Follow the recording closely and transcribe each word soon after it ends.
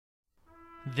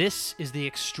This is the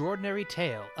extraordinary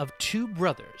tale of two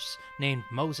brothers named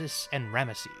Moses and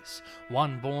Ramesses,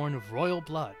 one born of royal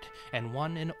blood and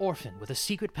one an orphan with a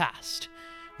secret past.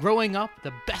 Growing up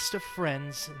the best of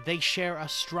friends, they share a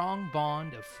strong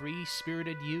bond of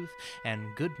free-spirited youth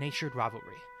and good-natured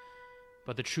rivalry.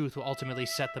 But the truth will ultimately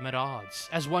set them at odds,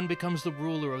 as one becomes the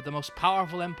ruler of the most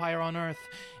powerful empire on earth,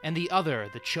 and the other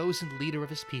the chosen leader of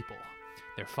his people.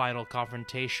 Their final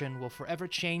confrontation will forever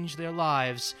change their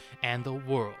lives and the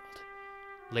world.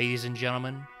 Ladies and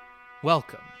gentlemen,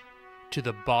 welcome to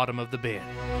the bottom of the bin.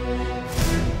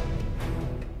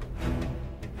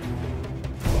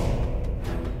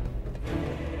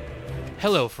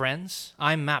 Hello, friends.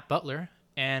 I'm Matt Butler,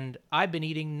 and I've been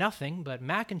eating nothing but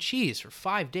mac and cheese for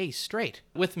 5 days straight.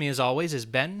 With me, as always, is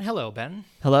Ben. Hello, Ben.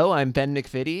 Hello, I'm Ben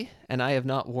McVitie, and I have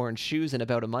not worn shoes in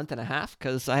about a month and a half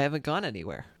because I haven't gone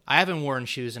anywhere. I haven't worn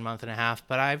shoes in a month and a half,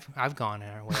 but I've gone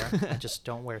everywhere. I just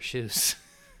don't wear shoes.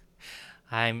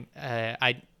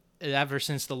 I ever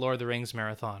since the Lord of the Rings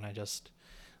marathon, I just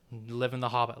live in the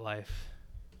Hobbit life.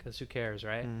 Because who cares,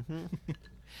 right? Mm-hmm.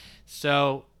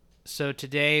 So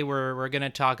today we're going to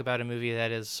talk about a movie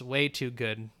that is way too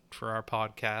good for our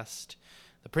podcast,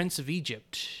 The Prince of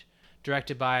Egypt,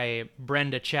 directed by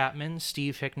Brenda Chapman,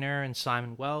 Steve Hickner, and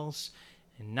Simon Wells.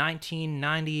 In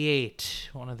 1998,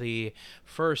 one of the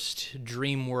first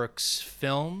DreamWorks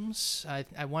films.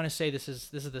 I want to say this is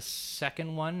the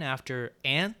second one after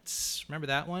Ants. Remember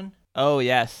that one? Oh,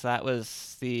 yes, that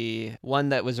was the one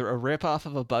that was a ripoff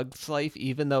of A Bug's Life,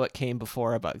 even though it came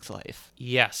before A Bug's Life.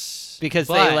 Yes. Because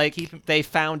but they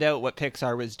found out what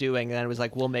Pixar was doing, and then it was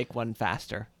like, we'll make one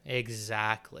faster.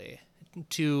 Exactly.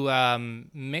 To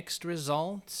mixed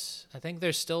results. I think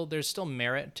there's still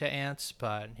merit to Ants,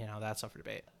 but that's up for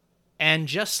debate. And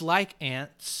just like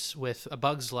Ants with A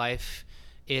Bug's Life,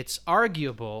 it's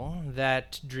arguable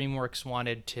that DreamWorks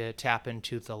wanted to tap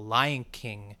into the Lion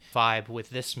King vibe with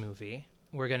this movie.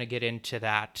 We're going to get into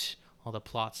that, all the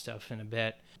plot stuff in a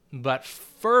bit. But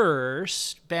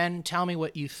first, Ben, tell me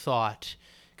what you thought,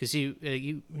 because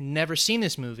you never seen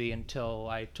this movie until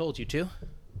I told you to.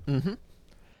 Mm-hmm.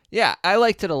 Yeah, I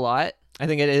liked it a lot. I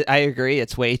think I agree.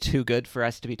 It's way too good for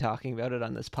us to be talking about it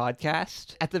on this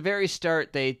podcast. At the very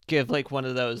start, they give like one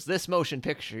of those, this motion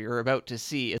picture you're about to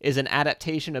see is an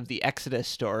adaptation of the Exodus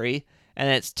story. And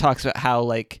it talks about how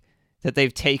that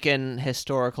they've taken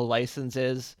historical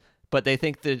licenses, but they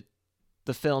think that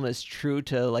the film is true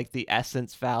to the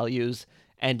essence, values,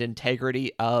 and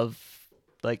integrity of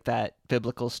that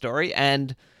biblical story.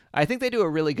 And I think they do a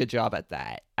really good job at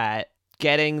that, at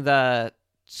getting the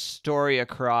story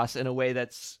across in a way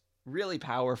that's really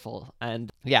powerful. And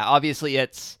yeah, obviously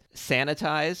it's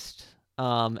sanitized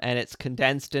and it's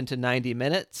condensed into 90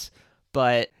 minutes,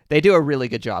 but they do a really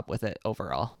good job with it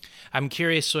overall. I'm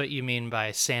curious what you mean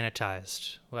by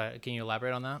sanitized. Can you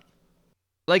elaborate on that?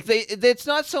 It's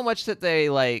not so much that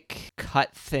they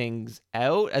cut things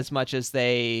out as much as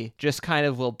they just kind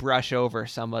of will brush over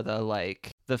some of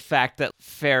the fact that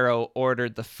Pharaoh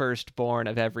ordered the firstborn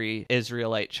of every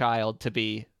Israelite child to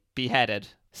be beheaded.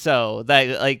 So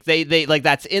that they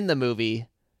that's in the movie,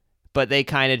 but they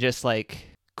kind of just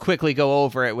quickly go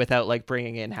over it without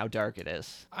bringing in how dark it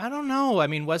is. I don't know. I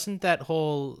mean, wasn't that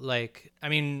whole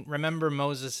remember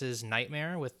Moses's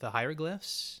nightmare with the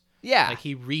hieroglyphs? Yeah.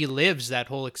 He relives that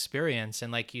whole experience,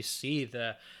 and you see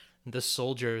the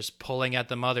soldiers pulling at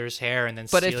the mother's hair and then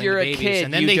but stealing if you're the a babies, kid,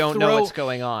 and then you don't know what's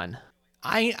going on.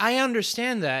 I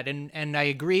understand that, and I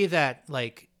agree that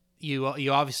you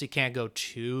obviously can't go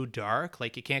too dark.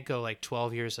 You can't go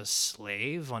 12 Years a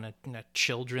Slave on a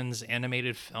children's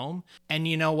animated film. And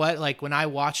you know what? When I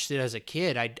watched it as a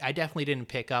kid, I definitely didn't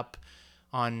pick up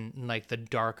on the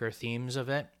darker themes of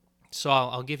it. So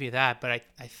I'll give you that. But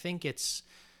I think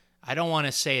I don't want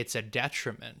to say it's a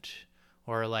detriment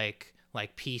or like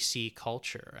PC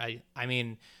culture. I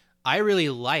mean, I really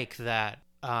like that.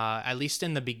 At least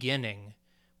in the beginning,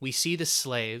 we see the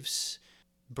slaves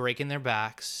breaking their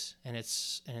backs, and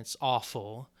it's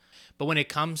awful. But when it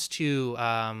comes to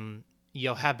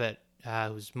Yochebed,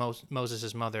 who's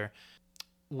Moses' mother,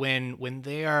 when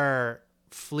they are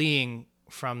fleeing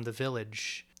from the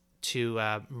village to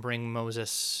bring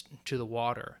Moses to the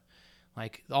water,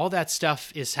 all that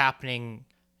stuff is happening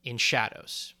in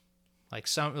shadows,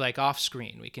 off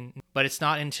screen. But it's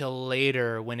not until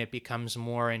later when it becomes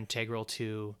more integral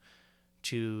to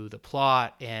the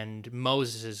plot and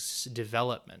Moses'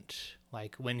 development,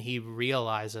 when he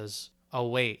realizes, oh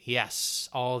wait, yes,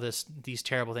 all these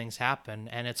terrible things happen,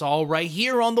 and it's all right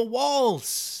here on the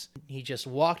walls. He just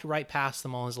walked right past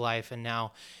them all his life, and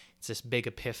now it's this big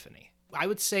epiphany. I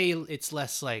would say it's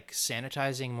less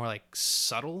sanitizing, more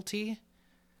subtlety.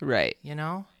 Right. You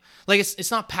know, like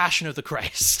it's not Passion of the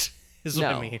Christ, is what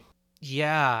I No. mean.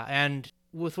 Yeah, and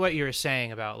with what you were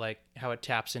saying about like how it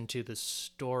taps into the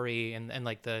story and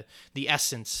like the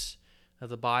essence of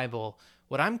the Bible,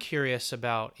 what I'm curious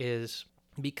about is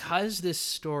because this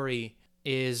story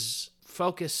is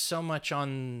focused so much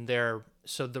on the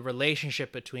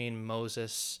relationship between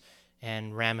Moses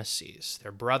and Ramesses.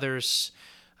 They're brothers.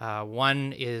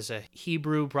 One is a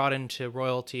Hebrew brought into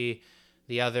royalty.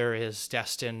 The other is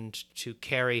destined to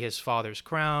carry his father's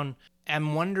crown.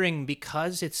 I'm wondering,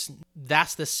 because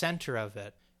that's the center of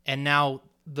it, and now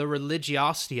the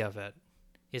religiosity of it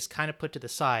is kind of put to the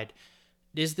side.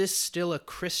 Is this still a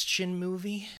Christian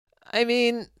movie? I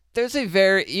mean,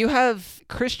 you have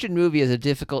Christian movie is a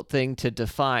difficult thing to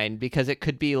define because it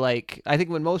could be like, I think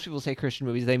when most people say Christian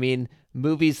movies, they mean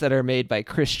movies that are made by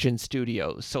Christian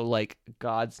studios. So like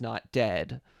God's Not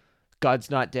Dead,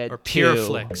 God's Not Dead Or 2,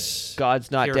 Pureflix?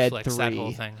 God's Not Dead Pureflix, 3. that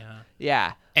whole thing, yeah.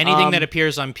 Yeah. Anything that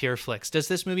appears on Pureflix. Does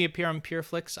this movie appear on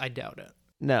Pureflix? I doubt it.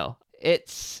 No.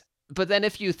 But then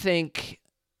if you think,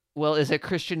 well, is a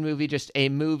Christian movie just a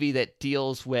movie that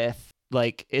deals with,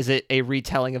 like, is it a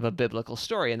retelling of a biblical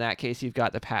story? In that case, you've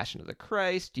got The Passion of the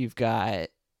Christ, you've got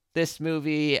this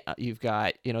movie, you've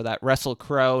got, that Russell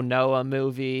Crowe Noah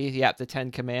movie, the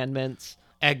Ten Commandments.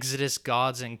 Exodus,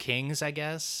 Gods and Kings, I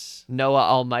guess. Noah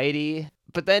Almighty.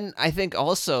 But then I think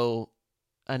also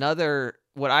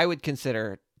what I would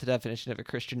consider the definition of a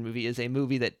Christian movie is a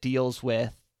movie that deals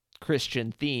with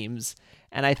Christian themes.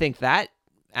 And I think that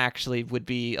actually would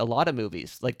be a lot of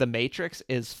movies. Like The Matrix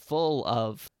is full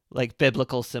of like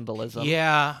biblical symbolism.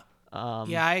 Yeah.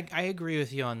 Yeah, I agree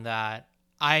with you on that.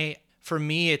 For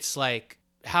me, it's like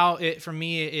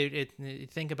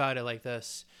think about it like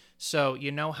this. So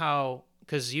you know how,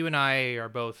 because you and I are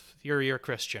both, you're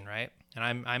Christian, right?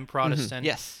 And I'm Protestant. Mm-hmm.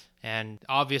 Yes. And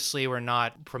obviously we're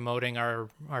not promoting our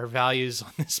values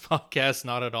on this podcast,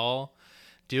 not at all.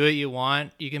 Do what you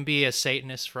want. You can be a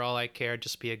Satanist for all I care.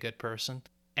 Just be a good person.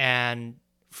 And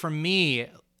for me,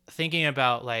 thinking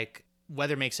about like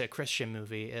whether it makes it a Christian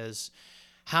movie is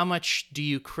how much do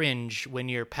you cringe when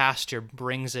your pastor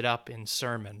brings it up in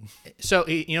sermon? So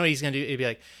you know what he's going to do? He'd be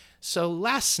like, so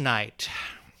last night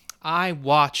I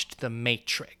watched The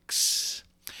Matrix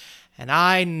and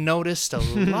I noticed a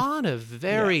lot of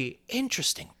very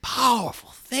interesting,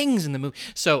 powerful things in the movie.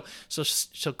 So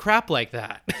crap like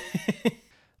that.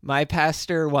 My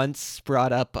pastor once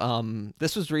brought up,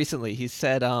 this was recently, he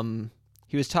said,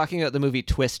 he was talking about the movie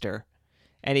Twister,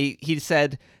 and he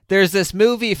said, there's this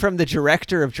movie from the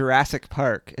director of Jurassic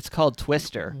Park. It's called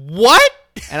Twister. What?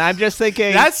 And I'm just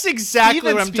thinking, that's exactly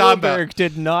Steven what I'm talking about. Spielberg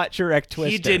did not direct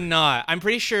Twister. He did not. I'm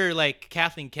pretty sure like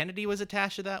Kathleen Kennedy was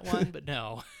attached to that one, but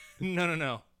no.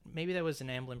 No. Maybe that was an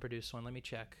Amblin produced one. Let me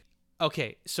check.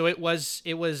 Okay, so it was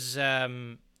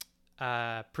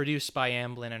produced by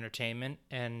Amblin Entertainment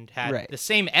and had the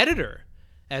same editor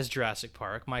as Jurassic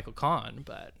Park, Michael Kahn,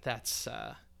 but that's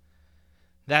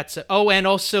and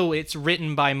also it's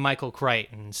written by Michael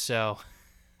Crichton, so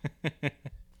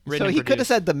so he could have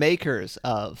said the makers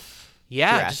of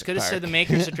Jurassic just could have Park. said the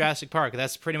makers of Jurassic Park.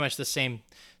 That's pretty much the same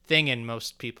thing in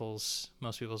most people's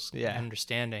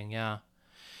understanding.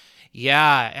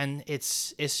 Yeah, and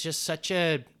it's just such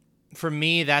a, for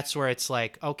me, that's where it's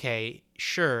like, okay,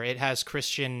 sure, it has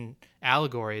Christian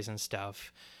allegories and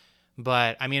stuff,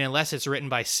 but I mean, unless it's written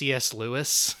by C.S.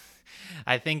 Lewis,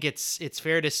 I think it's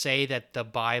fair to say that the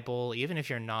Bible, even if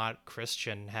you're not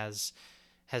Christian, has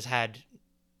had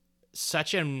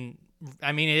such an,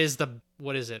 I mean, it is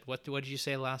what is it? What did you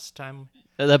say last time?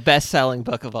 The best-selling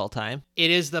book of all time.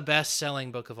 It is the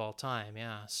best-selling book of all time,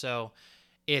 yeah. So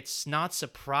it's not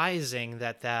surprising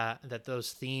that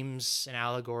those themes and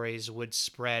allegories would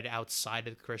spread outside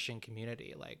of the Christian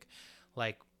community.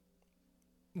 Like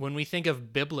when we think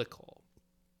of biblical,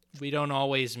 we don't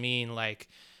always mean like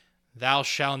thou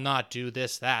shalt not do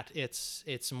this, that.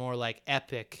 It's more like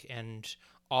epic and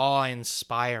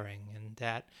awe-inspiring, and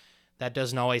that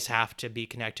doesn't always have to be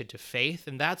connected to faith.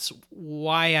 And that's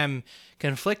why I'm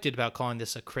conflicted about calling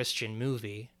this a Christian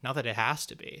movie. Not that it has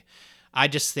to be. I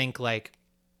just think like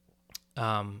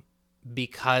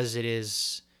because it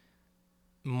is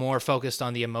more focused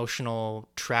on the emotional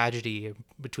tragedy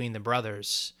between the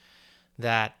brothers,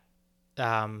 that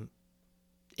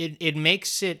it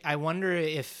makes it, I wonder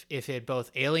if it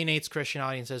both alienates Christian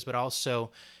audiences but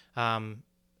also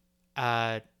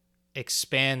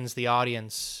expands the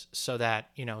audience so that,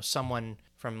 you know, someone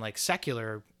from like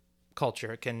secular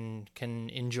culture can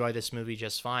enjoy this movie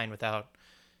just fine without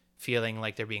feeling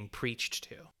like they're being preached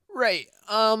to. Right.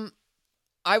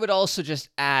 I would also just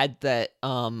add that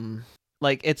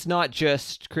like it's not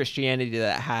just Christianity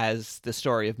that has the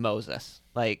story of Moses.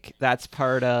 Like that's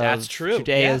part of That's true.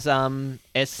 Judaism,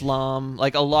 Islam.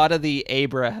 Like a lot of the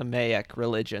Abrahamic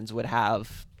religions would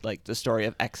have like the story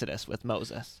of Exodus with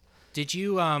Moses. Did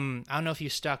you I don't know if you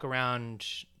stuck around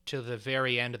to the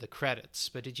very end of the credits,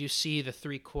 but did you see the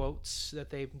 3 quotes that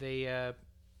they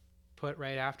put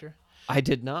right after? I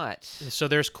did not. So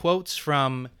there's quotes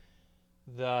from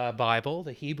the Bible,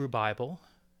 the Hebrew Bible,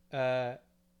 the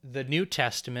New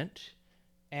Testament,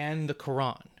 and the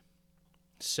Quran.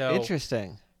 So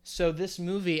Interesting. So this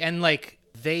movie, and like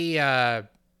they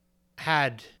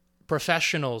had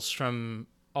professionals from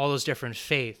all those different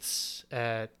faiths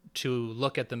to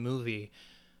look at the movie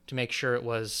to make sure it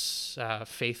was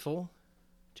faithful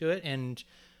to it. And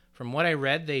from what I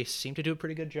read, they seem to do a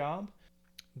pretty good job.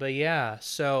 But yeah,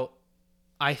 so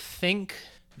I think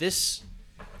this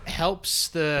helps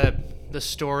the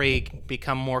story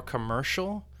become more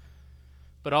commercial,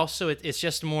 but also it's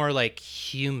just more like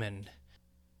human.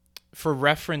 For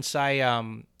reference,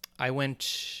 I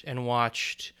went and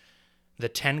watched the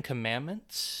 10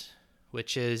 Commandments,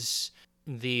 which is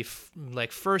the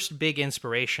first big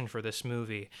inspiration for this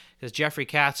movie, because Jeffrey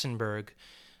Katzenberg,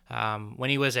 when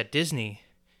he was at Disney,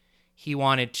 he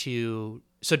wanted to.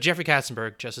 So Jeffrey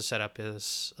Katzenberg, just to set up,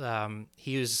 is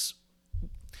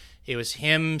it was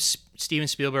him, Steven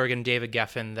Spielberg, and David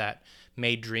Geffen that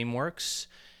made DreamWorks,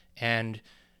 and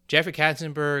Jeffrey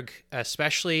Katzenberg,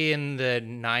 especially in the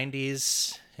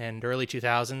 90s and early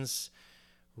 2000s,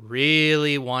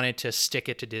 really wanted to stick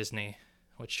it to Disney,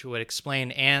 which would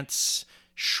explain Ants,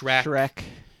 Shrek.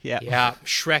 Yeah,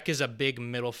 Shrek is a big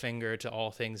middle finger to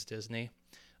all things Disney.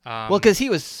 Well, because he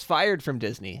was fired from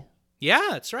Disney. Yeah,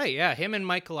 that's right. Yeah, him and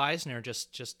Michael Eisner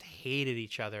just hated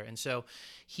each other, and so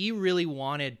he really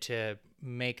wanted to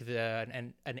make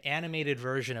an animated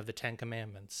version of the 10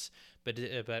 Commandments,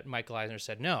 but Michael Eisner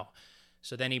said no.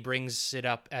 So then he brings it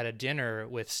up at a dinner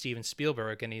with Steven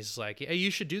Spielberg, and he's like, "Yeah,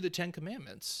 you should do the 10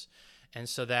 Commandments." And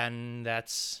so then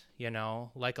that's,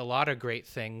 like a lot of great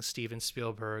things, Steven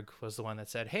Spielberg was the one that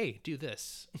said, "Hey, do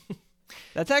this."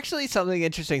 That's actually something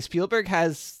interesting. Spielberg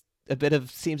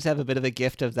seems to have a bit of a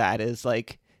gift of that, is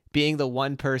like being the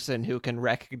one person who can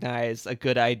recognize a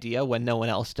good idea when no one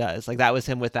else does. Like that was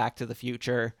him with Back to the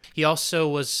Future. He also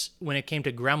was, when it came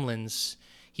to Gremlins,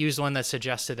 he was the one that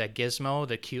suggested that Gizmo,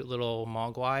 the cute little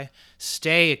Mogwai,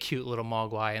 stay a cute little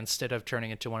Mogwai instead of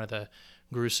turning into one of the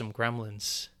gruesome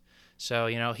gremlins. So,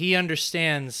 he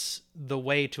understands the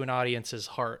way to an audience's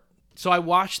heart. So I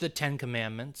watched the 10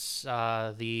 Commandments,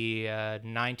 the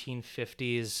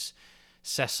 1950s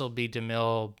Cecil B.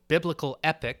 DeMille biblical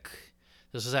epic.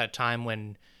 This was at a time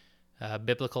when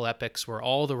biblical epics were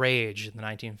all the rage in the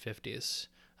 1950s.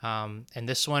 And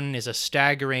this one is a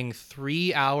staggering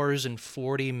 3 hours and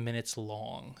 40 minutes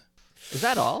long. Is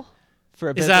that all?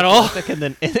 Is that all?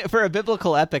 For a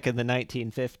biblical epic in the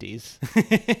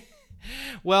 1950s.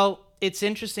 Well, it's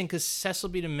interesting because Cecil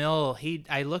B. DeMille,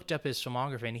 I looked up his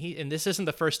filmography, and this isn't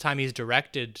the first time he's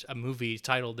directed a movie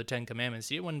titled The 10 Commandments.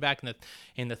 He did one back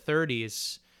in the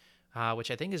 30s,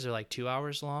 which I think is like 2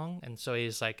 hours long, and so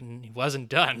he wasn't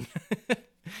done.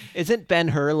 Isn't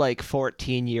Ben-Hur like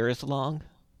 14 years long?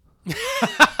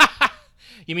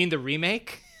 You mean the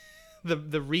remake, the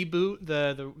reboot,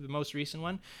 the most recent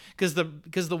one? Because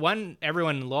the one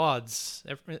everyone lauds,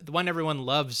 the one everyone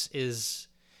loves is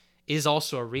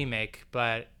also a remake,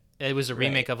 but it was a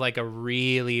remake of like a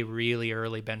really, really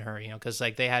early Ben-Hur. Because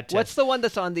like they had to. What's the one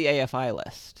that's on the AFI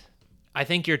list? I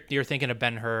think you're thinking of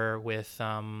Ben-Hur with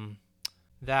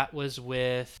that was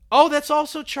with. Oh, that's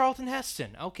also Charlton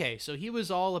Heston. Okay, so he was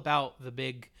all about the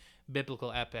big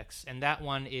biblical epics, and that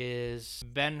one is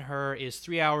Ben-Hur is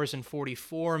 3 hours and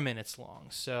 44 minutes long.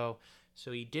 So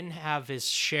he didn't have his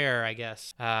share, I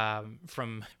guess,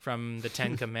 from the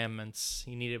 10 Commandments.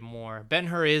 He needed more.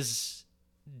 Ben-Hur is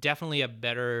definitely a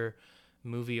better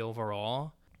movie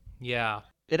overall. Yeah.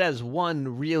 It has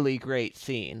one really great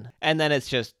scene, and then it's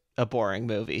just a boring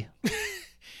movie.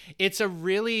 It's a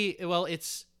really, well,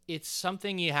 it's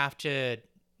something you have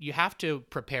to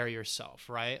prepare yourself,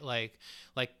 right? Like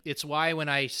it's why when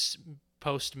I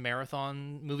post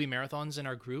movie marathons in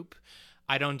our group,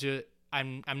 I don't do it.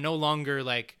 I'm no longer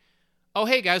like, oh,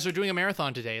 hey guys, we're doing a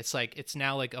marathon today. It's like, it's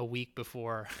now like a week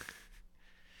before.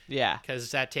 Yeah.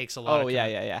 Because that takes a lot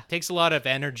takes a lot of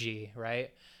energy,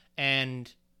 right?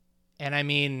 And I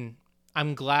mean,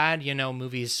 I'm glad,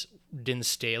 movies didn't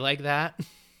stay like that,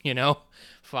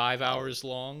 5 hours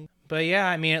long. But yeah,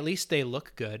 I mean, at least they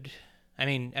look good. I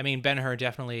mean, Ben-Hur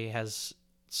definitely has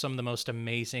some of the most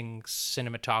amazing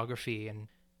cinematography and,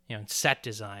 set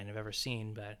design I've ever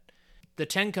seen, but the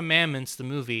Ten Commandments, the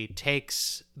movie,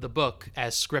 takes the book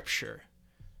as scripture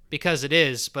because it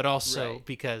is, but also Right.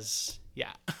 because,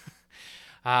 yeah.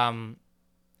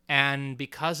 And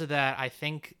because of that, I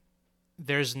think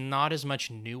there's not as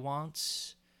much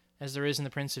nuance as there is in The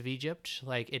Prince of Egypt.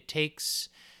 Like, it takes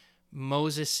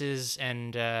Moses's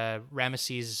and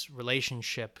Ramesses'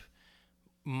 relationship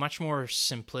much more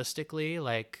simplistically.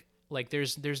 Like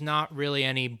there's not really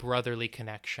any brotherly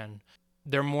connection.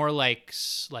 They're more like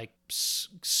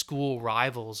school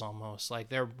rivals almost. Like,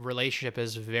 their relationship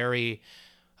is very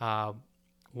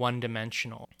one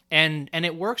dimensional. And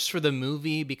it works for the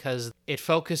movie because it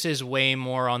focuses way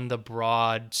more on the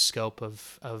broad scope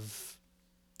of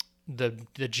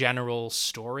the general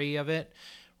story of it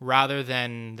rather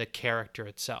than the character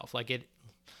itself.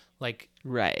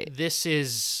 Right. This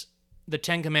is the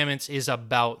Ten Commandments is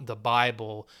about the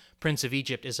Bible. Prince of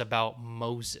Egypt is about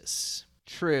Moses.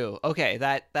 True. Okay,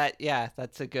 yeah,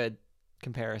 that's a good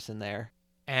comparison there.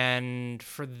 And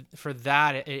for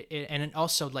that, and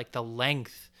also like the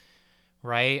length,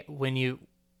 right? When you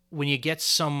get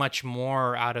so much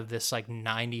more out of this like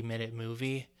 90-minute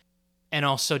movie, and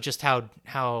also just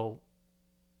how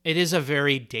it is a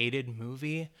very dated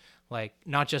movie, like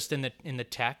not just in the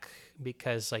tech,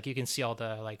 because like you can see all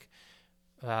the like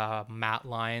matte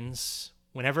lines.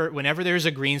 Whenever there's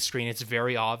a green screen, it's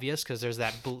very obvious because there's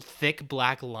that thick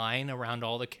black line around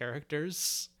all the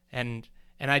characters, and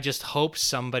I just hope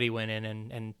somebody went in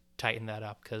and tightened that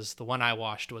up because the one I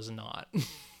watched was not.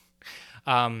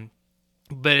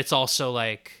 But it's also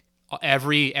like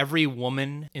every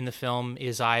woman in the film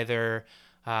is either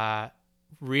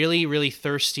really really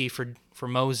thirsty for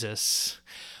Moses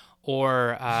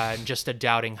or just a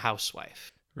doubting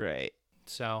housewife. Right.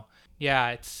 So yeah,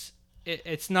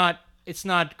 it's not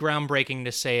groundbreaking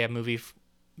to say a movie from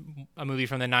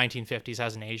the 1950s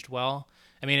hasn't aged well.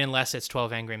 I mean, unless it's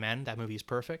 12 Angry Men, that movie is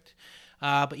perfect.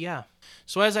 But yeah,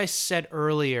 so as I said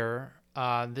earlier,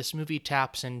 this movie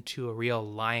taps into a real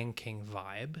Lion King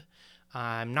vibe.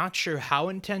 I'm not sure how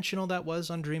intentional that was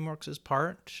on DreamWorks'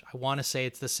 part. I want to say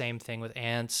it's the same thing with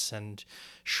Ants and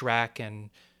Shrek and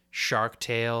Shark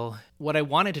Tale. What I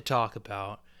wanted to talk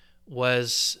about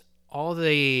was all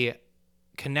the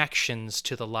connections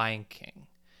to the Lion King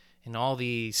and all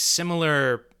the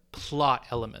similar plot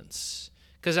elements.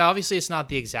 Because obviously it's not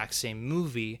the exact same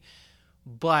movie,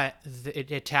 but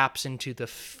it taps into the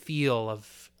feel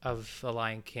of the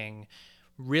Lion King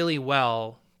really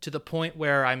well, to the point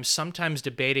where I'm sometimes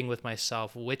debating with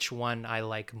myself which one I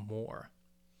like more.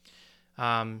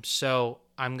 So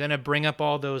I'm going to bring up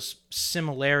all those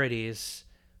similarities,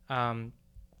 and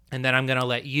then I'm going to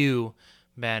let you,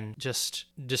 Ben, just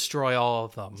destroy all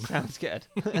of them. Sounds good.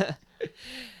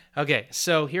 Okay,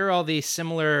 so here are all the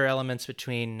similar elements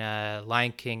between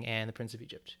Lion King and The Prince of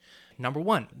Egypt. Number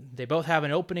one, they both have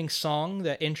an opening song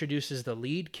that introduces the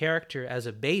lead character as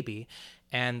a baby,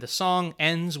 and the song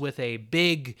ends with a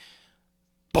big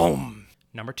boom.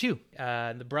 Number two,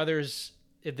 the brothers,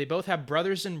 they both have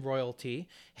brothers in royalty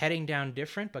heading down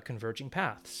different but converging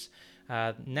paths.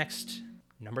 Next,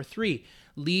 number three,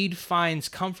 lead finds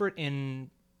comfort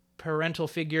in parental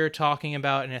figure talking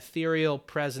about an ethereal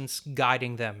presence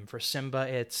guiding them. For Simba,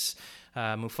 it's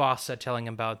Mufasa telling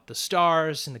him about the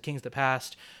stars and the kings of the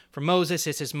past. For Moses,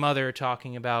 it's his mother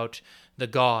talking about the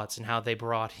gods and how they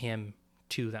brought him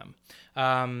to them.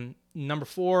 Number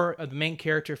four, the main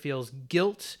character feels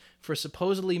guilt for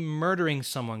supposedly murdering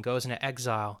someone, goes into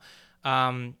exile.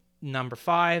 Number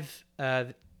five,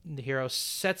 the hero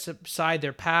sets aside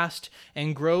their past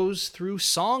and grows through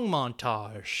song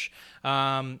montage.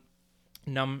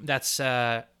 That's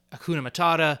Hakuna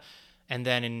Matata, and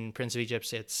then in Prince of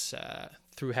Egypt, it's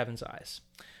Through Heaven's Eyes.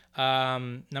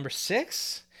 Number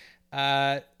six,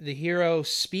 the hero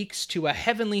speaks to a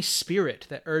heavenly spirit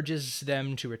that urges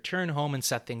them to return home and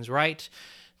set things right.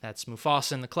 That's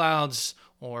Mufasa in the clouds,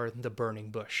 or the burning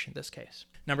bush in this case.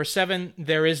 Number seven,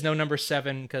 there is no number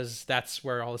seven because that's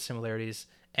where all the similarities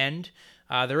end.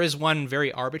 There is one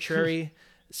very arbitrary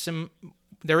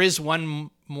there is one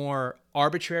more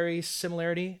arbitrary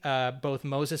similarity. Both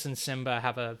Moses and Simba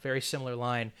have a very similar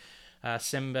line.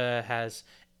 Simba has,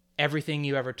 "Everything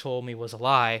you ever told me was a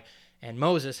lie," and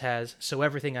Moses has, "So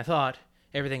everything I thought,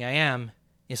 everything I am,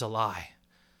 is a lie."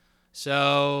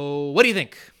 So, what do you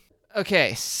think?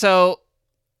 Okay, so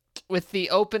with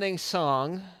the opening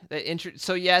song,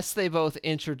 so yes, they both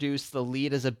introduce the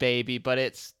lead as a baby, but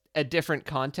it's a different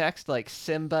context. Like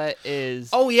Simba is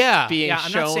being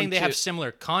I'm shown not saying they to... have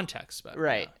similar context, but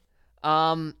right.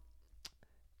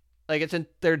 Like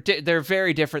they're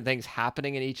very different things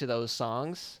happening in each of those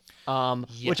songs.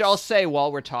 Yes. Which I'll say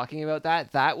while we're talking about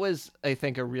that was, I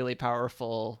think, a really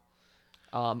powerful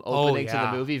openings in the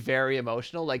yeah. movie very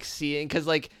emotional, like seeing, because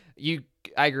like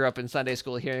I grew up in Sunday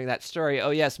school hearing that story. Oh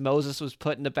yes, Moses was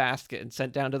put in a basket and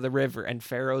sent down to the river, and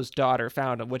Pharaoh's daughter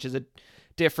found him, which is a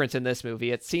difference in this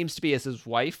movie. It seems to be as his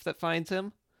wife that finds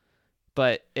him,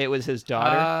 but it was his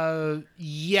daughter.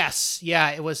 Yes, yeah,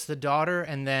 it was the daughter,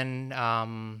 and then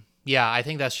yeah, I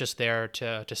think that's just there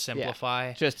to simplify.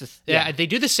 Yeah, just to, yeah, they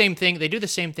do the same thing. They do the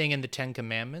same thing in the Ten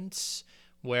Commandments,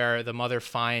 where the mother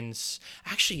finds.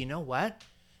 Actually, you know what?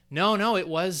 No, it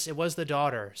was the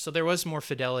daughter. So there was more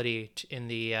fidelity in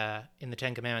the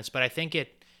Ten Commandments, but I think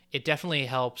it definitely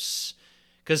helps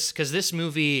because this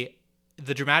movie,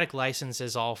 the dramatic license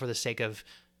is all for the sake of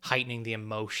heightening the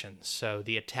emotions. So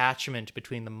the attachment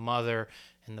between the mother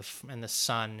and the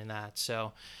son and that.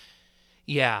 So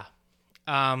yeah.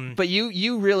 But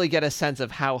you really get a sense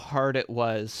of how hard it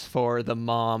was for the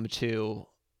mom to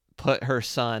put her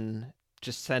son,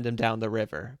 just send him down the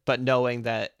river, but knowing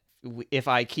that if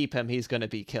I keep him, he's going to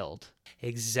be killed.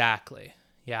 Exactly.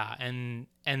 Yeah, and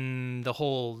the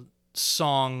whole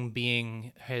song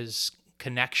being his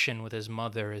connection with his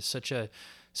mother is such a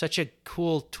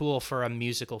cool tool for a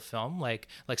musical film. Like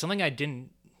something I didn't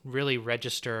really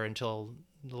register until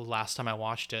the last time I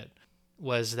watched it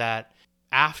was that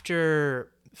after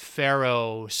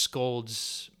Pharaoh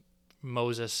scolds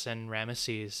Moses and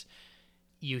Ramesses,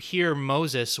 you hear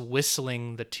Moses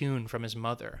whistling the tune from his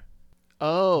mother.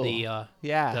 Oh,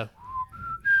 yeah.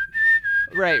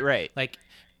 Right. Like,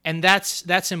 and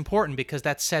that's important because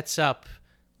that sets up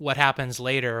what happens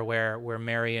later, where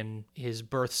Mary and his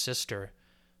birth sister,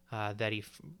 that he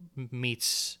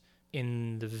meets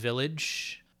in the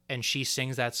village, and she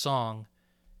sings that song,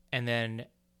 and then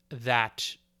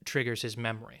that triggers his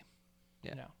memory.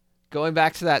 Yeah. Going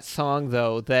back to that song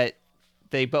though, that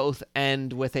they both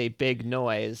end with a big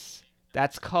noise.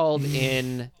 That's called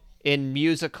in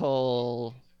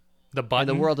musical. The button?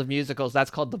 In the world of musicals,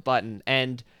 that's called the button,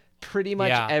 and pretty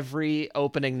much every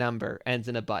opening number ends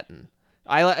in a button.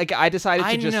 I decided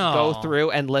to just go through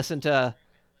and listen to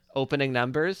opening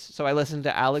numbers. So I listened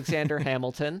to Alexander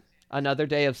Hamilton, Another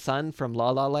Day of Sun from La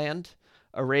La Land,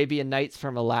 Arabian Nights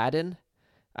from Aladdin.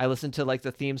 I listened to like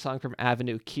the theme song from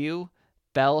Avenue Q,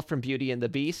 Belle from Beauty and the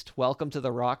Beast, Welcome to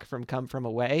the Rock from Come From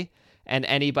Away, and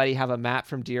Anybody Have a Map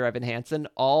from Dear Evan Hansen.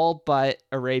 All but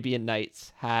Arabian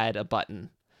Nights had a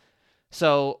button.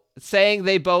 So saying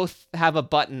they both have a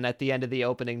button at the end of the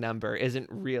opening number isn't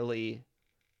really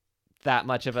that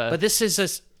much of a. But this is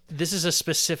a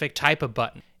specific type of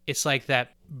button. It's like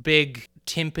that big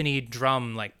timpani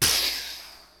drum, like.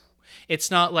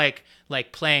 It's not like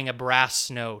playing a brass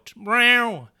note,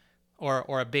 or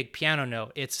a big piano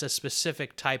note. It's a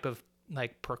specific type of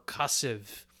like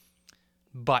percussive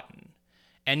button.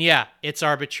 And yeah, it's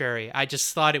arbitrary. I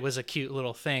just thought it was a cute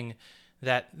little thing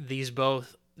that these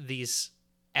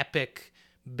epic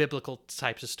biblical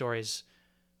types of stories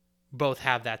both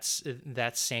have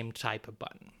that same type of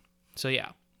button. So yeah,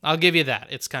 I'll give you that.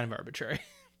 It's kind of arbitrary.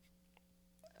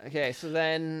 Okay, so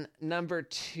then number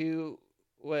 2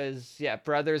 was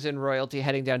brothers in royalty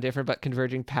heading down different but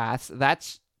converging paths.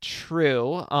 That's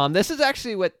true. This is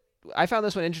actually what I found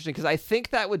this one interesting, because I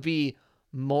think that would be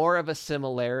more of a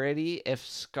similarity if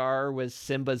Scar was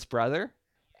Simba's brother.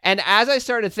 And as I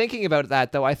started thinking about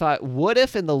that, though, I thought, what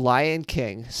if in The Lion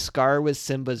King, Scar was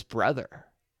Simba's brother?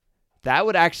 That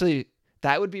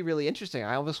would be really interesting.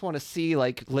 I almost want to see,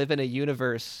 like, live in a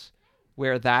universe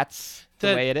where that's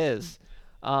the way it is.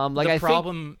 The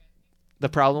problem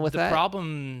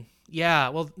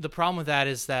with that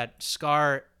is that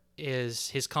Scar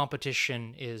his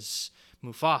competition is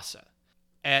Mufasa.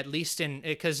 At least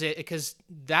because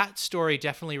that story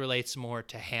definitely relates more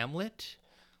to Hamlet.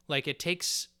 Like it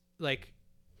takes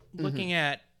looking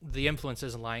at the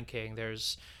influences in Lion King,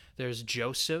 there's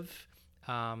Joseph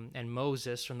and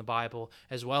Moses from the Bible,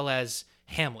 as well as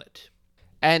Hamlet.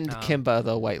 And Kimba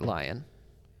the White Lion.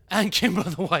 And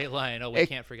Kimba the White Lion. Oh, we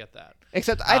can't forget that.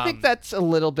 Except I think that's a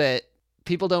little bit...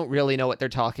 People don't really know what they're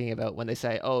talking about when they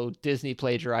say, "Oh, Disney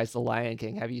plagiarized The Lion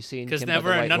King." Have you seen? Because none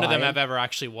of them have ever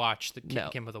actually watched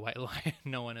Kimba the White Lion.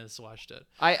 No one has watched it.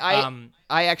 I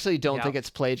actually don't think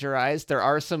it's plagiarized. There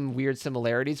are some weird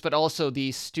similarities, but also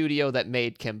the studio that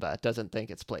made Kimba doesn't think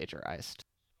it's plagiarized.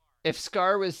 If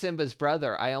Scar was Simba's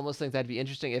brother, I almost think that'd be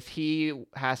interesting if he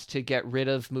has to get rid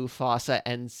of Mufasa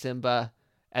and Simba,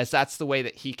 as that's the way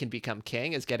that he can become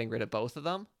king, is getting rid of both of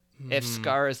them. If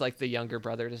Scar is like the younger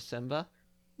brother to Simba.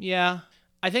 Yeah.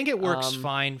 I think it works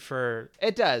fine for...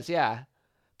 It does, yeah.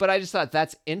 But I just thought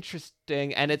that's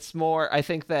interesting, and it's more... I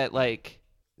think that, like...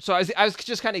 So I was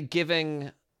just kind of giving...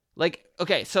 Like,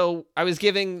 okay, so I was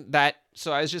giving that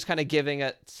So I was just kind of giving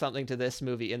it something to this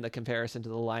movie in the comparison to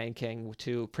The Lion King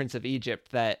to Prince of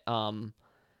Egypt, that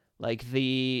like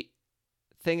the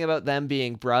thing about them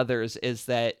being brothers is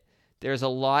that there's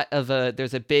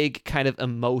a big kind of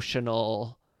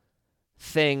emotional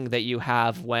thing that you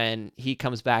have when he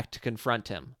comes back to confront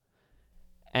him.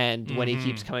 And when he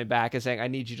keeps coming back and saying, I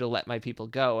need you to let my people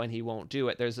go, and he won't do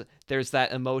it. There's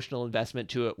that emotional investment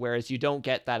to it, whereas you don't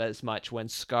get that as much when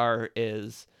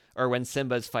when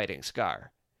Simba's fighting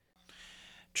Scar.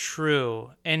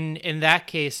 True. And in that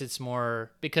case, it's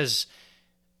more because,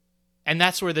 and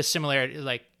that's where the similarity,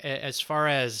 like as far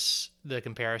as the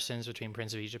comparisons between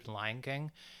Prince of Egypt and Lion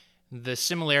King, the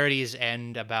similarities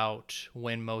end about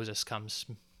when Moses comes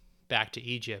back to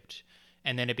Egypt,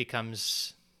 and then it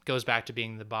goes back to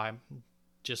being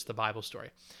just the Bible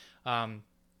story.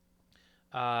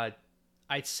 I'd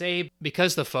say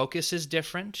because the focus is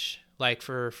different, like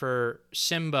for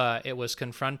Simba, it was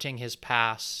confronting his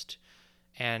past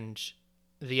and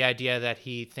the idea that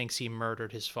he thinks he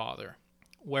murdered his father.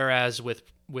 Whereas with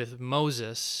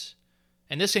Moses,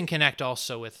 and this can connect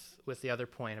also with the other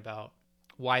point about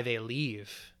why they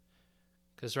leave,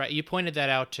 because right, you pointed that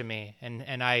out to me,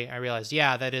 and I realized,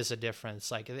 yeah, that is a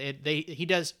difference. Like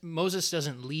Moses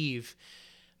doesn't leave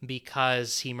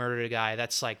because he murdered a guy.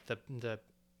 That's like the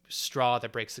straw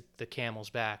that breaks the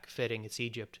camel's back. Fitting, it's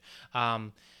Egypt.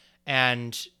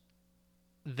 And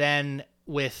then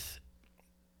with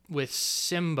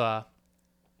Simba,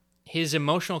 his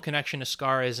emotional connection to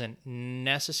Scar isn't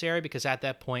necessary, because at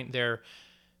that point their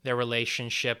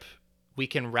relationship, we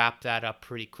can wrap that up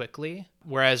pretty quickly.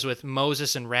 Whereas with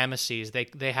Moses and Ramesses,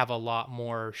 they have a lot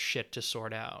more shit to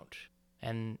sort out.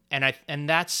 And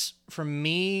that's, for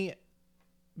me,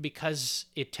 because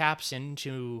it taps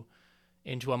into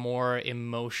a more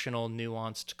emotional,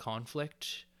 nuanced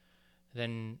conflict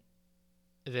than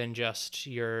just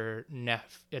your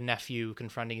nephew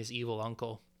confronting his evil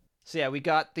uncle. So yeah, we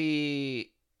got the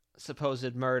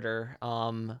supposed murder.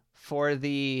 For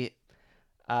the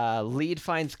lead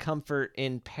finds comfort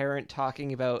in parent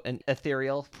talking about an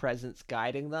ethereal presence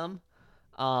guiding them.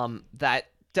 That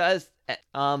does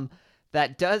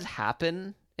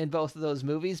happen in both of those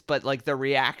movies, but like the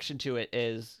reaction to it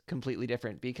is completely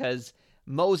different, because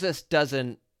Moses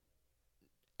doesn't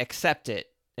accept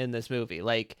it in this movie.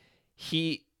 Like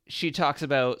she talks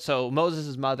about, so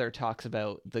Moses' mother talks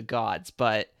about the gods,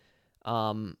 but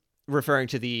referring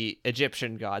to the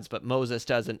Egyptian gods, but Moses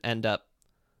doesn't end up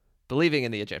believing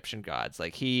in the Egyptian gods.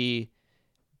 Like, he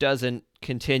doesn't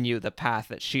continue the path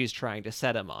that she's trying to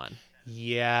set him on.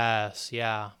 Yes,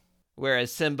 yeah.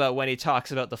 Whereas Simba, when he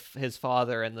talks about his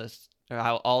father and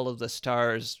how all of the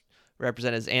stars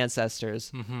represent his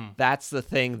ancestors, that's the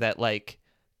thing that like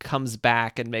comes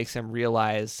back and makes him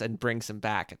realize and brings him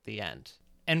back at the end.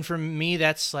 And for me,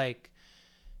 that's like,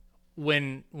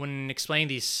 when explaining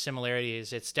these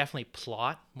similarities, it's definitely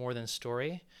plot more than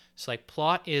story. So like,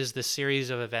 plot is the series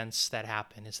of events that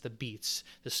happen. It's the beats.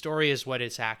 The story is what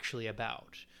it's actually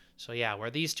about. So yeah, where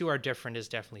these two are different is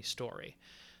definitely story.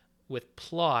 With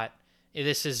plot,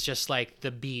 this is just like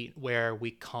the beat where we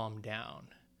calm down,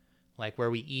 like where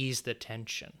we ease the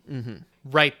tension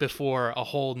right before a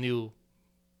whole new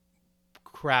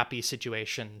crappy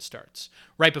situation starts,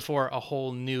 right before a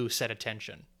whole new set of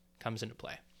tension comes into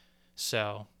play.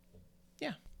 So,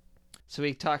 yeah. So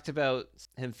we talked about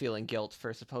him feeling guilt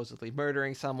for supposedly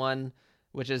murdering someone,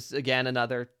 which is, again,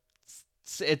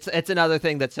 it's another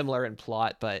thing that's similar in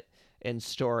plot, but in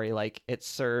story, like, it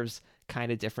serves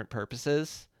kind of different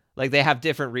purposes. Like, they have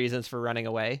different reasons for running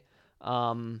away.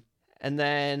 And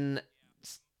then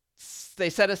they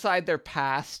set aside their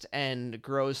past and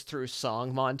grows through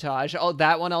song montage. Oh,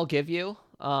 that one I'll give you.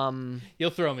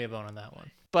 You'll throw me a bone on that one.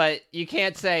 But you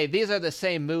can't say these are the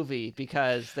same movie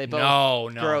because they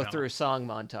both grow through song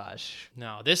montage.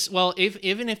 No,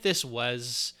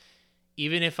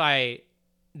 even if I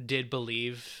did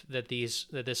believe that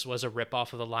this was a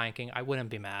ripoff of The Lion King, I wouldn't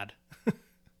be mad.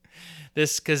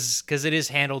 Because it is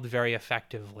handled very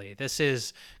effectively. This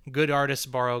is good artists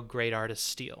borrow, great artists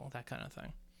steal, that kind of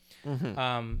thing.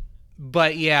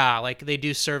 But yeah, like, they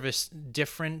do service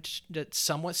different,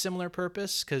 somewhat similar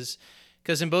purpose, because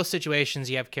in both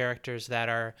situations you have characters that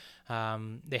are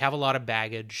they have a lot of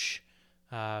baggage.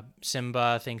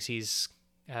 Simba thinks he's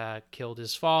killed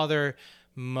his father.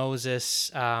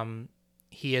 Moses,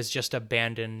 he has just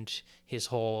abandoned his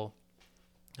whole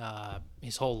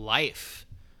life.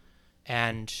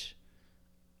 And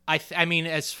I mean,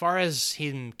 as far as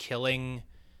him killing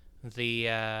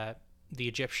the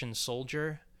Egyptian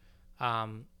soldier,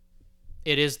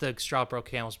 it is the straw that broke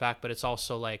camel's back, but it's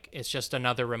also like, it's just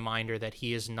another reminder that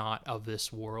he is not of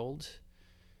this world.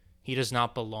 He does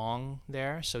not belong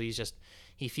there, so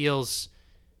he feels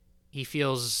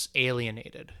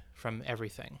alienated from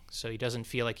everything. So he doesn't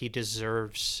feel like he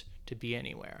deserves to be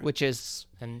anywhere. Which is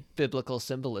And biblical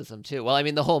symbolism too. Well, I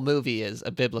mean, the whole movie is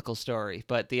a biblical story,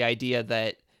 but the idea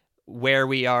that where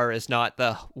we are is not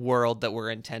the world that we're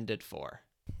intended for.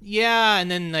 yeah,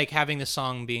 and then like having the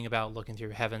song being about looking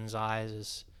through heaven's eyes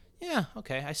is, yeah,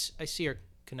 okay. I see your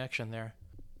connection there.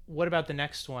 What about the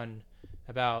next one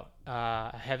about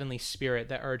a heavenly spirit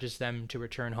that urges them to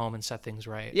return home and set things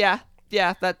right? Yeah,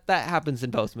 that happens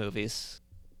in both movies.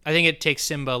 I think it takes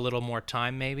Simba a little more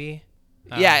time, maybe.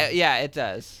 Yeah, it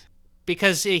does.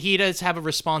 Because he does have a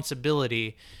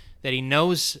responsibility that he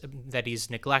knows that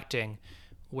he's neglecting,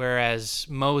 whereas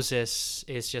Moses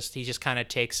is he just kind of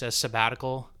takes a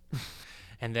sabbatical,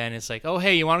 and then it's like, oh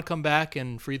hey, you want to come back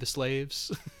and free the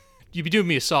slaves? You'd be doing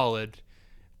me a solid.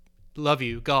 Love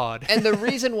you, God. And the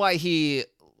reason why he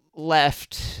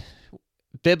left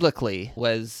biblically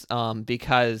was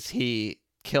because he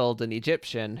killed an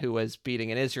Egyptian who was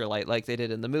beating an Israelite like they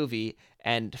did in the movie,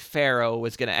 and Pharaoh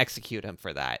was going to execute him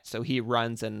for that. So he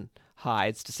runs and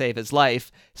hides to save his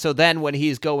life. So then when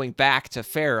he's going back to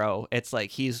Pharaoh, it's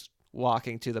like he's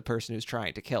walking to the person who's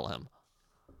trying to kill him.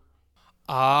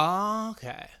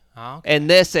 Okay. And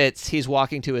this, he's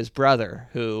walking to his brother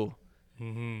who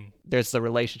there's the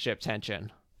relationship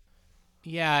tension.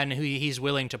 Yeah, and he's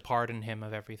willing to pardon him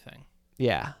of everything.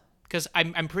 Yeah. Because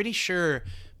I'm pretty sure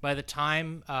by the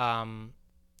time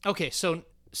okay, so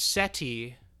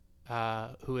Seti,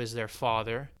 who is their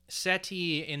father,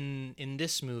 Seti in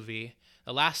this movie,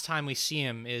 the last time we see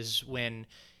him is when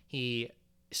he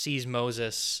sees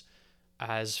Moses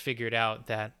has figured out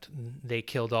that they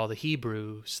killed all the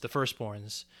Hebrews, the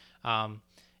firstborns.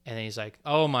 And then he's like,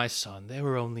 oh, my son, they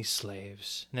were only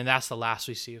slaves. And then that's the last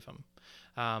we see of him.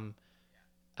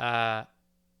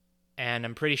 And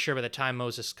I'm pretty sure by the time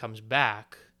Moses comes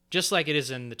back, just like it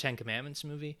is in the Ten Commandments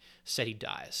movie, Seti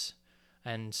dies.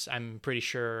 And I'm pretty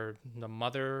sure the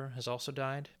mother has also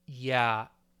died. Yeah.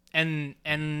 And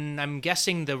I'm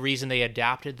guessing the reason they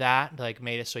adapted that, like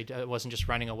made it so he wasn't just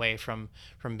running away from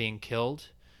being killed,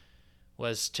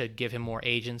 was to give him more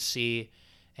agency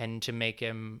and to make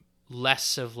him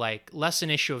less an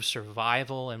issue of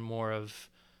survival and more of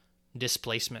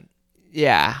displacement.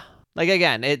 Yeah. Like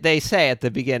again, they say at the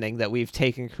beginning that we've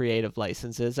taken creative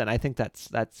licenses, and I think that's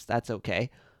okay.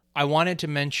 I wanted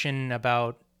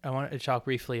to talk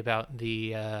briefly about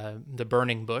the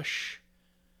burning bush.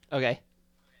 Okay.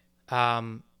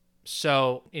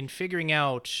 So in figuring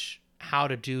out how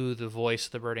to do the voice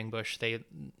of the burning bush,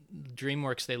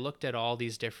 DreamWorks, they looked at all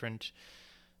these different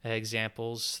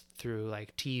examples through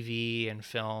like TV and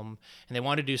film, and they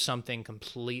wanted to do something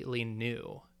completely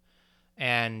new.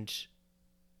 And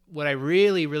what I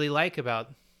really, really like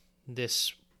about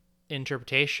this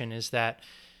interpretation is that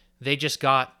they just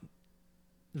got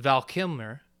Val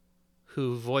Kilmer,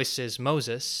 who voices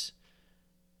Moses,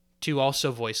 to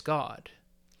also voice God.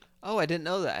 Oh, I didn't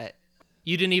know that.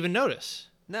 You didn't even notice?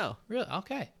 No. Really?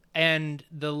 Okay. And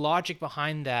the logic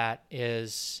behind that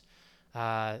is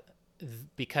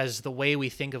because the way we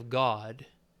think of God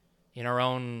in our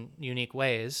own unique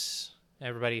ways,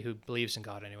 everybody who believes in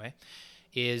God anyway,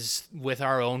 is with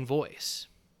our own voice.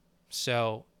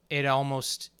 So it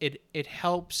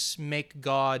helps make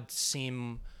God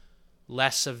seem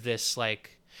less of this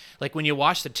like when you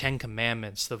watch the Ten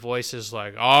Commandments, the voice is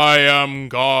like, I am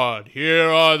God, here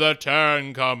are the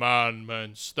 10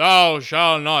 commandments, thou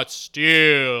shalt not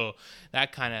steal,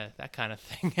 that kind of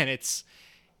thing. And it's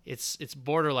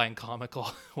borderline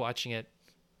comical watching it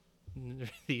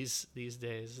these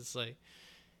days. It's like,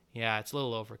 yeah, it's a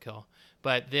little overkill.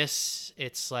 But this,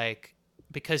 it's like,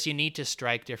 because you need to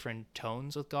strike different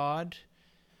tones with God.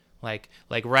 Like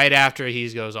right after he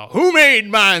goes, oh, who made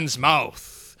man's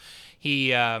mouth?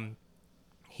 He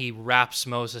wraps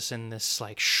Moses in this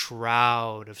like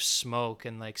shroud of smoke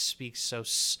and like speaks so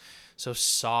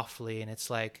softly, and it's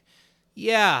like,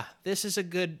 yeah, this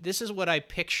is what I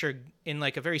picture in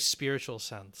like a very spiritual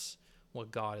sense,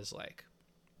 what God is like.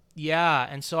 Yeah,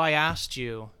 and so I asked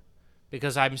you,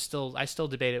 because I still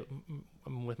debate it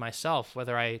with myself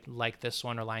whether I like this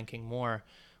one or Lion King more.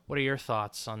 What are your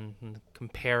thoughts on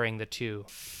comparing the two,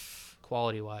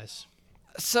 quality-wise?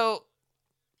 So,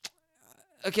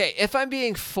 okay, if I'm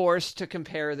being forced to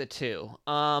compare the two,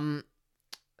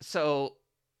 so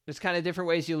there's kind of different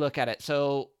ways you look at it.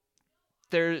 So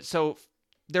they're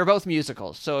both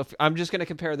musicals. So if I'm just going to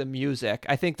compare the music,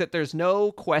 I think that there's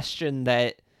no question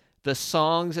that the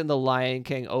songs in The Lion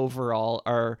King overall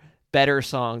are better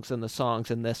songs than the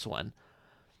songs in this one.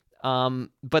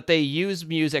 But they use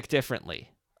music differently.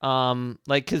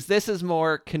 Like, because this is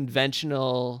more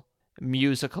conventional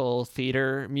musical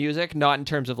theater music, not in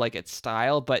terms of like its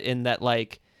style, but in that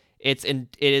like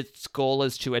its goal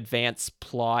is to advance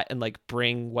plot and like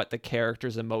bring what the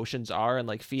characters' emotions are and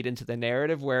like feed into the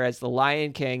narrative. Whereas The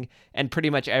Lion King and pretty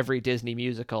much every Disney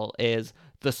musical is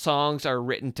the songs are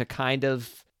written to kind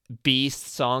of be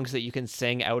songs that you can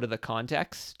sing out of the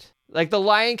context. Like the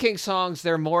Lion King songs,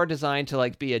 they're more designed to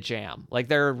like be a jam. Like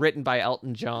they're written by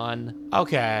Elton John.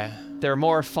 Okay. They're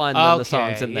more fun than the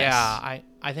songs Okay. in this. Yeah.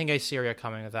 I think I see where you're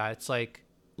coming with that. It's like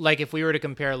if we were to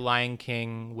compare Lion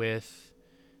King with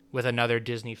another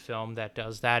Disney film that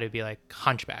does that, it'd be like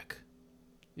Hunchback,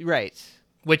 Right.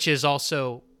 which is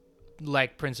also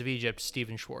like Prince of Egypt,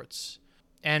 Stephen Schwartz.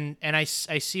 And I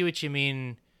see what you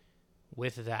mean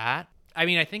with that. I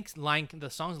mean, I think the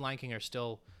songs Lion King are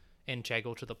still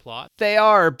integral to the plot. They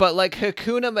are, but like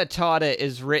Hakuna Matata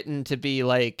is written to be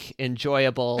like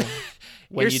enjoyable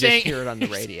when you just hear it on the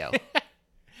radio.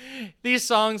 These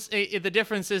songs, the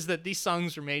difference is that these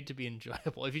songs were made to be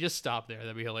enjoyable. If you just stop there,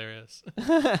 that'd be hilarious.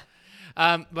 But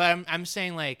I'm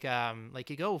saying like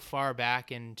you go far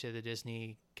back into the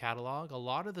Disney catalog, a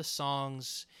lot of the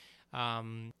songs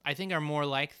I think are more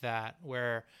like that,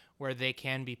 where they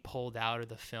can be pulled out of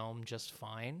the film just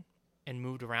fine and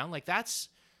moved around. Like that's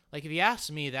like, if you ask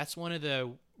me, that's one of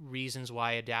the reasons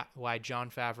why Jon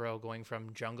Favreau going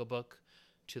from Jungle Book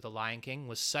to The Lion King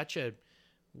was such a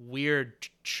weird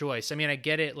choice. I mean, I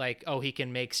get it, like, oh, he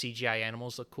can make CGI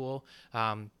animals look cool,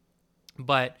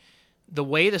 but the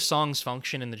way the songs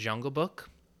function in the Jungle Book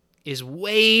is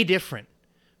way different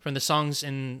from the songs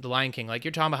in The Lion King. Like,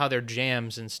 you're talking about how they're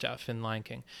jams and stuff in Lion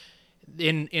King.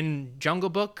 In Jungle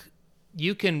Book,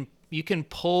 you can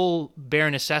pull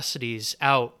Bare Necessities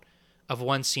out of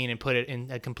one scene and put it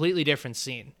in a completely different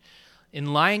scene.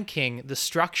 In Lion King, the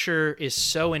structure is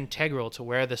so integral to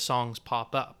where the songs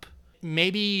pop up.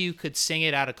 Maybe you could sing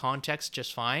it out of context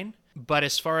just fine, but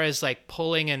as far as like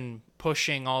pulling and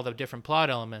pushing all the different plot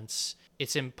elements,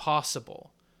 it's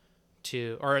impossible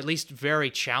to, or at least very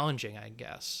challenging, I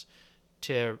guess,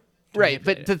 to right.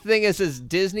 But the thing is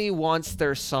Disney wants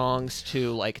their songs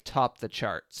to like top the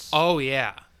charts. Oh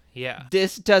yeah. Yeah.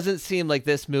 This doesn't seem like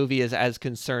this movie is as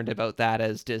concerned about that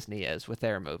as Disney is with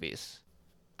their movies.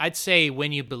 I'd say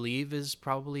When You Believe is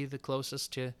probably the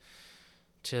closest to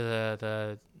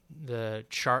the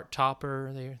chart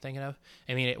topper that you're thinking of.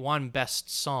 I mean, it won Best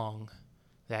Song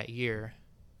that year,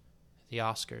 the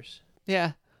Oscars.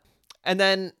 Yeah. And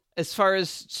then as far as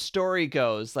story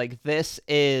goes, like this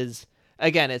is,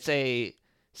 again, it's a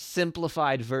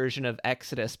simplified version of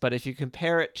Exodus, but if you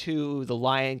compare it to The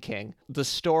Lion King, the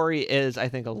story is, I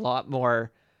think, a lot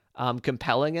more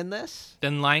compelling in this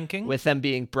than Lion King, with them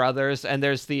being brothers, and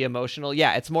there's the emotional.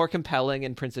 Yeah, it's more compelling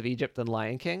in Prince of Egypt than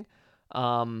Lion King.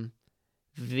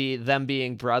 Them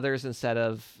being brothers instead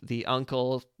of the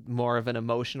uncle, more of an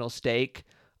emotional stake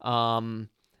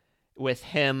with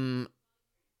him,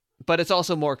 but it's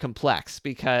also more complex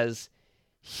because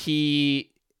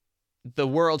the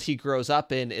world he grows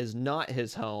up in is not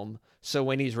his home. So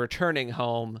when he's returning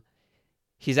home,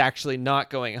 he's actually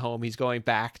not going home. He's going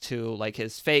back to like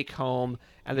his fake home,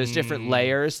 and there's different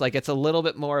layers. Like it's a little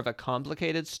bit more of a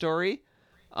complicated story.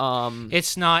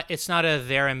 It's not a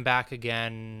there and back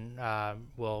again.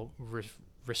 Will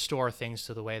restore things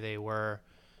to the way they were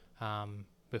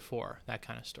before, that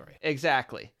kind of story.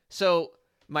 Exactly. So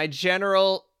my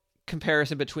general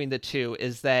comparison between the two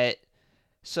is that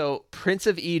Prince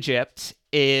of Egypt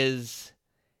is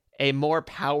a more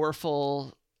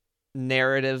powerful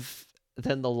narrative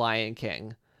than The Lion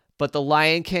King, but The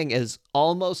Lion King is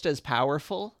almost as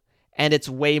powerful and it's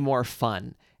way more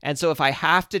fun. And so if I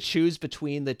have to choose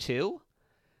between the two,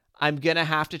 I'm going to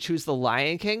have to choose The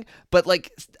Lion King, but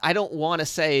like I don't want to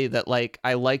say that like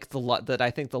I like that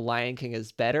I think The Lion King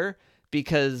is better,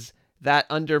 because that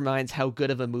undermines how good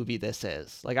of a movie this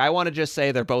is. Like I want to just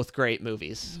say they're both great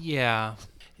movies. Yeah.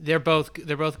 They're both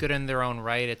good in their own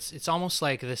right. It's almost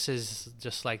like this is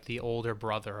just like the older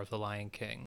brother of The Lion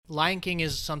King. Lion King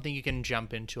is something you can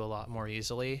jump into a lot more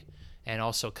easily and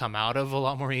also come out of a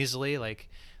lot more easily. Like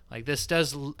this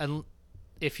does,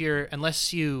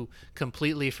 unless you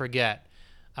completely forget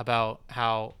about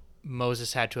how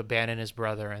Moses had to abandon his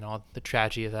brother and all the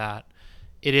tragedy of that.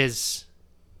 It is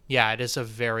a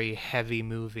very heavy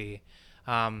movie.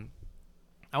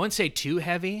 I wouldn't say too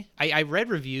heavy. I read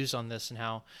reviews on this and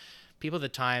how people at the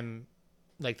time,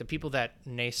 like the people the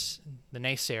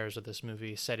naysayers of this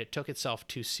movie, said it took itself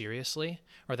too seriously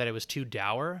or that it was too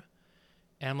dour.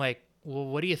 And I'm like, well,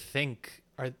 what do you think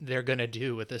they're going to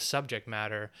do with this subject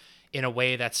matter in a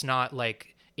way that's not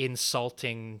like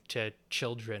insulting to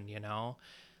children, you know?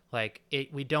 Like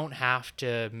we don't have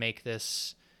to make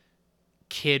this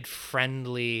kid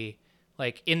friendly,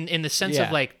 like in the sense of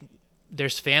Yeah. like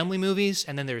there's family movies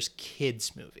and then there's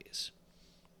kids movies.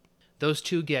 Those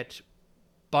two get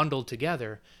bundled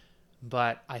together,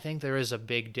 but I think there is a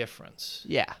big difference.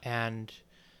 Yeah. And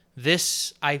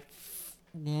this, I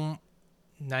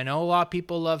know a lot of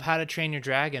people love How to Train Your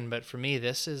Dragon, but for me,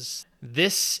 this is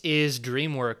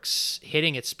DreamWorks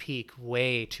hitting its peak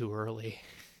way too early.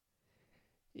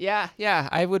 Yeah,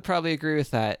 I would probably agree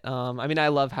with that. I mean, I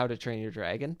love How to Train Your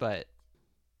Dragon, but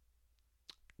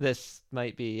this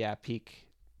might be peak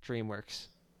DreamWorks.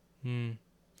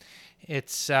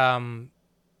 It's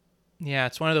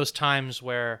it's one of those times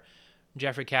where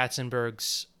Jeffrey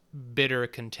Katzenberg's bitter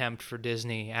contempt for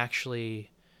Disney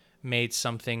actually made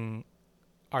something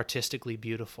artistically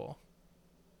beautiful.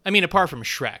 I mean, apart from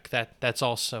Shrek, that's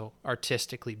also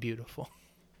artistically beautiful.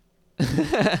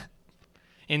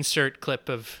 Insert clip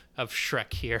of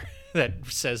Shrek here that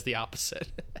says the opposite.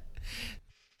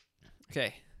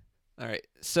 Okay. All right.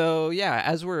 So, yeah,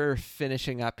 as we're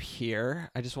finishing up here,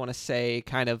 I just want to say,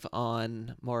 kind of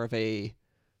on more of a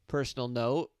personal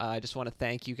note, I just want to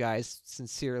thank you guys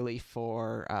sincerely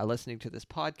for listening to this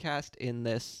podcast in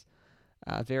this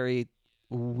very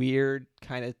weird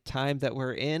kind of time that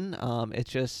we're in.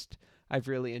 I've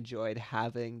really enjoyed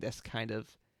having this kind of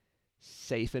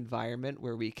safe environment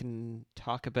where we can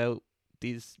talk about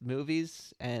these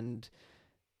movies and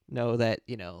know that,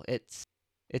 it's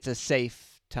a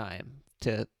safe time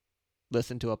to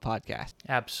listen to a podcast.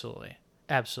 Absolutely.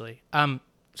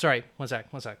 Sorry, one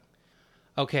sec.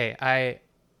 Okay,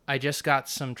 I just got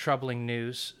some troubling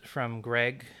news from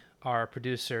Greg, our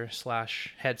producer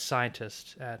 / head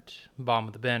scientist at Bomb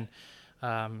of the Bin.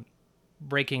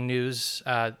 Breaking news,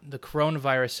 the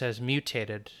coronavirus has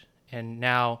mutated, and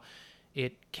now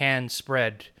it can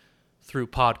spread through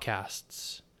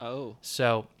podcasts. Oh.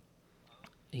 So,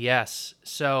 yes.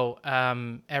 So,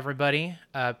 everybody,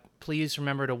 please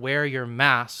remember to wear your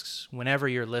masks whenever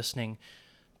you're listening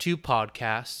to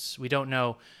podcasts. We don't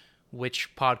know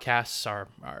which podcasts are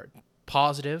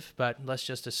positive, but let's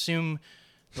just assume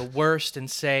the worst and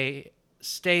say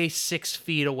stay 6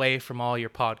 feet away from all your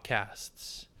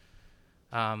podcasts.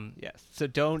 Yes. So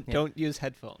don't use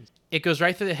headphones. It goes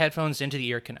right through the headphones into the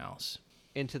ear canals.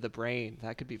 Into the brain.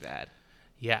 That could be bad.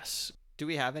 Yes. Do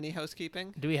we have any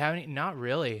housekeeping? Do we have any? Not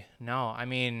really. No. I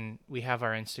mean, we have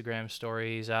our Instagram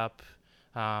stories up.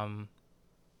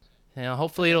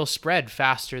 Hopefully it'll spread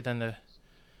faster than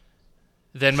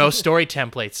most story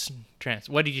templates.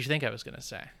 What did you think I was going to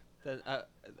say?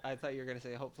 I thought you were going to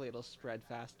say hopefully it'll spread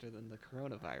faster than the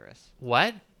coronavirus.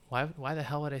 What? Why the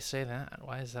hell would I say that?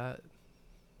 Why is that?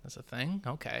 That's a thing?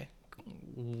 Okay.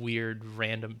 Weird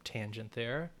random tangent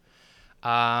there.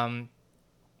 All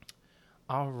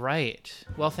right.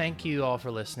 Well, thank you all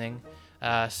for listening.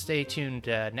 Stay tuned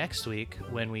next week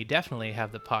when we definitely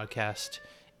have the podcast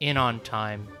in on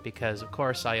time because, of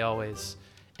course, I always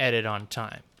edit on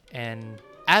time. And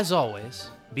as always,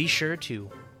 be sure to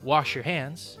wash your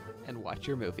hands and watch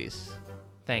your movies.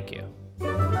 Thank you.